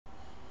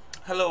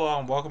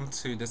Hello, welcome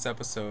to this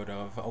episode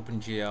of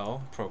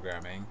OpenGL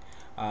programming.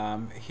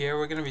 Here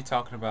we're going to be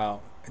talking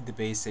about the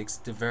basics,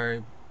 the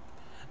very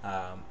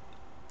um,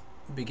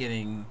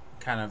 beginning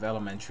kind of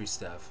elementary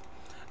stuff.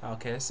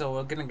 Okay, so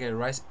we're going to get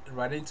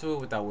right into it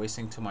without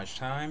wasting too much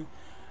time.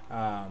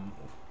 Um,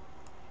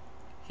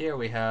 Here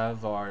we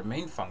have our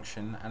main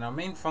function, and our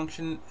main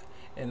function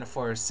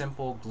for a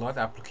simple Glut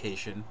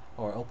application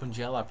or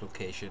OpenGL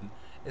application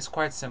is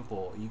quite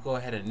simple. You go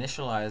ahead and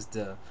initialize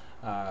the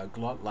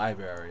Glut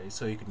library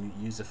so you can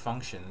use the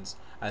functions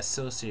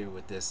associated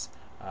with this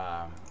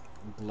um,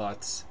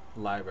 Glut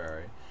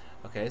library.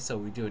 Okay, so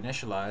we do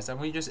initialize, and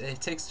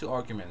it takes two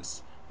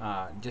arguments.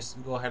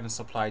 Just go ahead and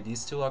supply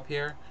these two up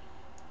here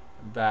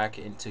back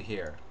into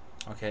here.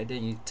 Okay,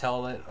 then you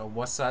tell it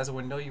what size of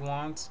window you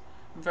want.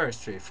 Very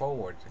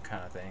straightforward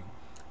kind of thing.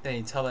 Then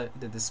you tell it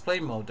the display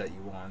mode that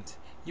you want.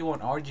 You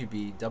want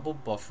RGB, double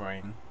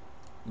buffering,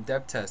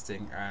 depth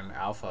testing, and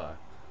alpha.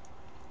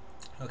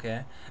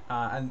 Okay,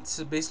 and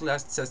so basically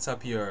that sets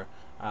up your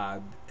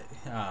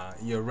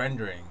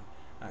rendering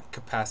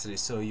capacity,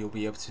 so you'll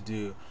be able to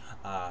do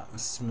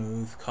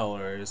smooth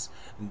colors,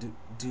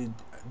 do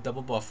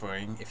double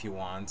buffering if you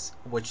want,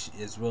 which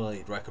is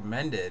really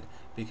recommended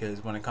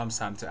because when it comes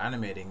time to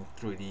animating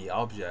 3D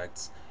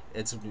objects,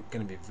 it's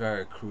going to be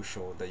very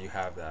crucial that you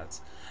have that.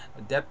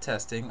 Depth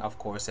testing, of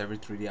course, every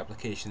 3D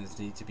applications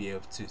need to be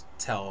able to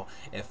tell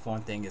if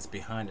one thing is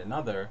behind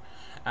another,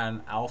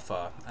 and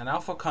alpha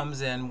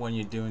comes in when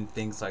you're doing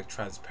things like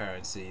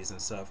transparencies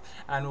and stuff,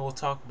 and we'll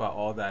talk about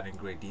all that in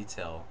great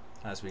detail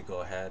as we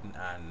go ahead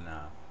and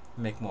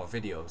make more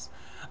videos.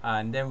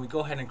 And then we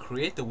go ahead and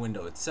create the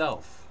window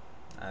itself,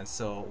 and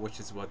so which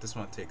is what this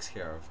one takes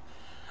care of.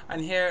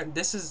 And here,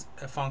 this is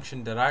a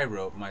function that I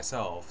wrote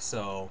myself,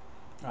 so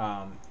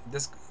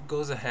this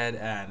goes ahead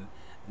and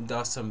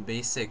does some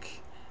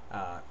basic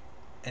uh,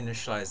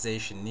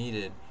 initialization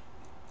needed,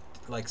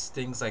 like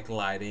things like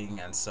lighting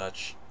and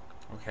such.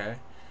 Okay,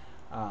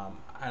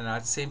 and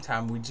at the same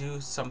time, we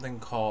do something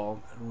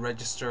called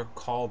register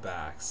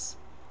callbacks.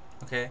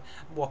 Okay,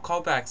 what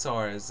callbacks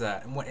are is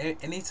that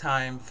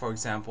anytime, for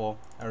example,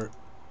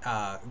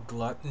 a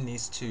Glut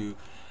needs to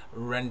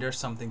render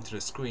something to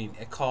the screen,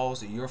 it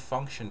calls your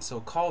function.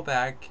 So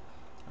callback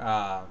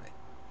uh,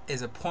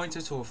 is a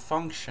pointer to a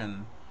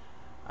function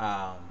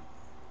um,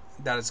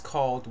 that is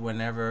called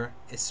whenever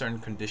a certain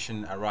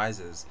condition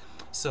arises.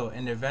 So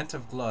in the event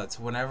of Glut,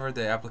 whenever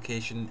the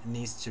application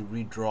needs to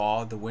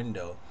redraw the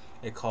window,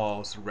 it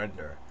calls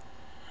render.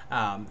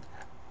 Um,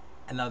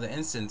 Another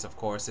instance, of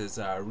course, is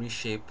the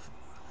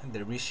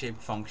reshape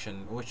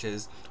function, which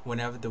is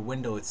whenever the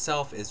window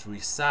itself is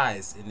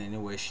resized in any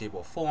way, shape,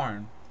 or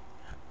form,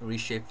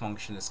 reshape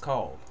function is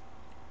called.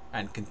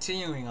 And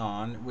continuing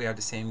on, we have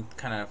the same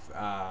kind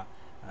of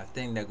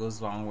thing that goes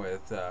along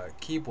with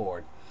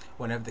keyboard.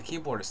 Whenever the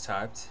keyboard is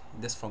typed,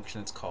 this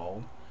function is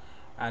called,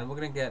 and we're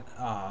gonna get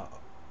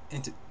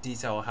into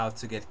detail how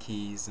to get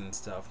keys and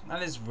stuff,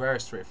 and it's very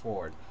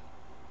straightforward.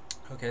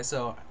 Okay,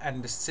 so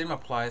and the same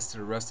applies to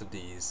the rest of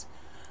these.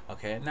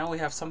 Okay, now we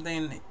have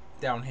something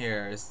down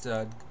here. It's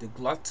the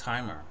Glut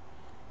Timer.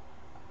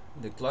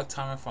 The Glut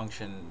Timer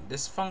function.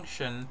 This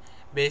function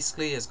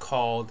basically is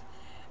called.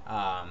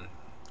 Um,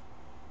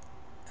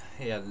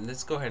 yeah,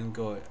 let's go ahead and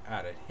go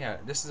at it. Yeah,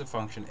 this is a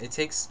function. It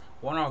takes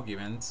one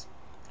argument,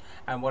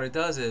 and what it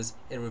does is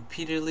it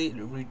repeatedly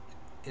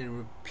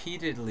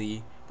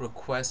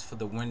requests for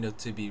the window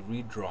to be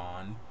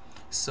redrawn,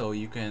 so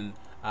you can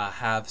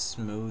have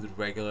smooth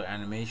regular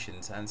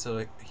animations. And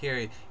so here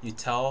uh, you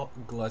tell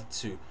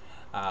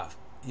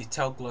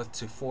Glut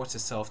to force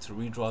itself to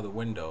redraw the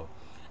window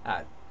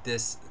at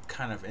this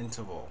kind of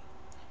interval.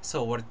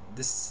 So what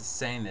this is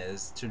saying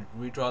is to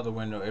redraw the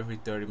window every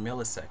 30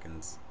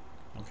 milliseconds.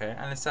 Okay,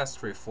 and it's that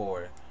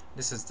straightforward.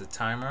 This is the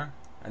timer,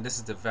 and this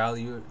is the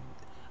value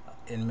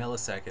in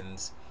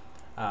milliseconds.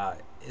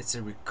 It's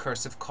a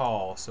recursive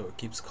call, so it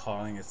keeps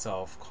calling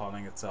itself,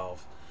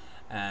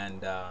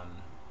 and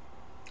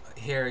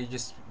here you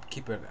just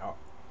keep it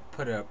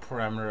put a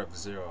parameter of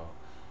 0.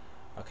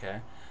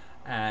 Okay,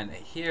 and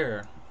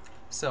here,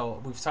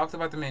 so we've talked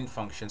about the main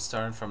function,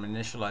 starting from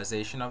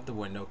initialization of the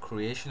window,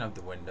 creation of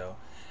the window.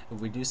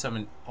 We do some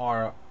in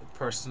our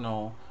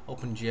personal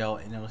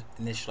OpenGL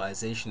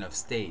initialization of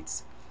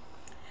states,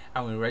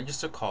 and we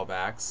register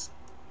callbacks,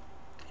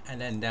 and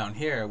then down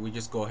here we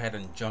just go ahead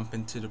and jump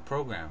into the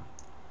program.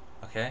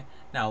 Okay,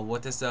 now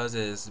what this does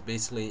is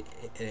basically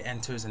it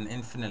enters an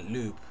infinite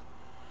loop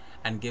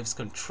and gives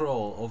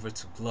control over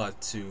to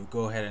Glut to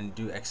go ahead and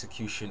do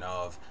execution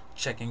of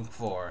checking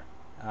for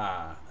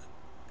uh,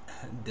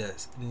 the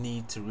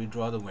need to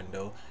redraw the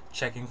window,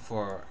 checking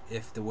for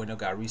if the window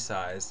got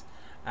resized,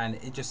 and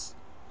it just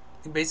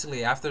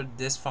basically, after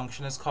this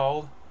function is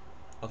called,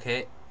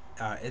 okay,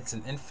 it's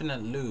an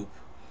infinite loop,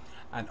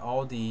 and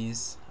all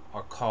these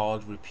are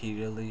called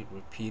repeatedly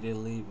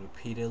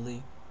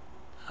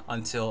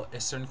until a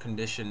certain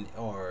condition,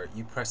 or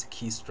you press a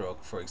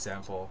keystroke. For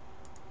example,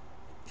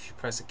 if you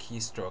press a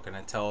keystroke and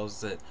it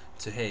tells it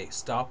to, hey,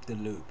 stop the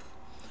loop.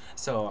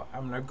 So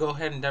I'm gonna go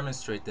ahead and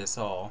demonstrate this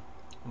all.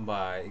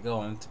 by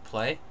going to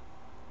play.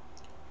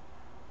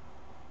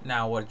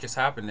 Now what just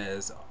happened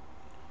is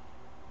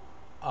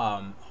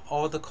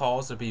all the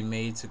calls are being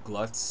made to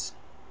Glut's,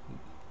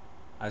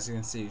 as you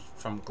can see,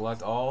 from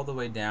Glut all the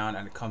way down,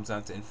 and it comes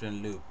down to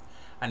infinite loop,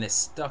 and it's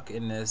stuck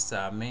in this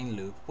main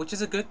loop, which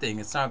is a good thing.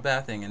 It's not a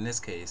bad thing in this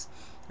case.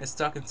 It's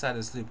stuck inside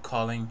this loop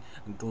calling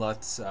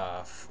Glut's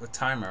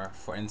timer.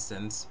 For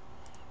instance,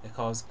 it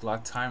calls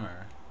Glut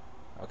Timer,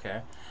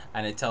 okay,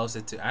 and it tells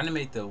it to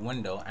animate the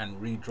window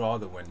and redraw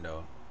the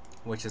window,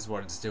 which is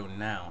what it's doing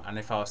now. And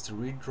if I was to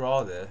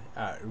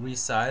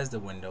resize the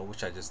window,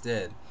 which I just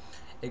did,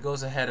 it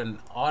goes ahead and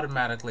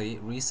automatically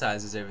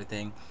resizes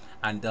everything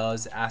and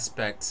does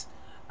aspect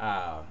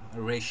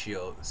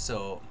ratio,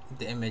 so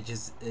the image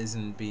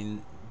isn't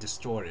being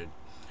distorted.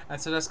 And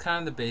so that's kind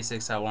of the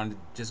basics I wanted to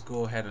just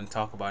go ahead and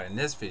talk about in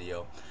this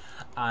video.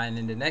 And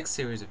in the next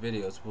series of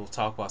videos, we'll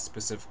talk about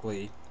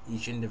specifically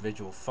each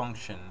individual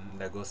function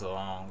that goes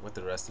along with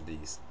the rest of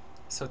these.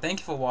 So thank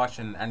you for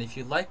watching, and if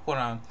you like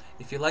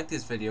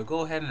this video,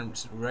 go ahead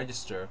and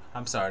register.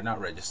 I'm sorry, not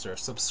register,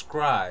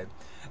 subscribe,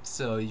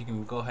 so you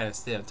can go ahead and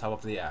stay on top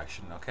of the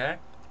action. Okay?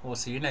 We'll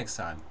see you next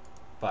time.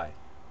 Bye.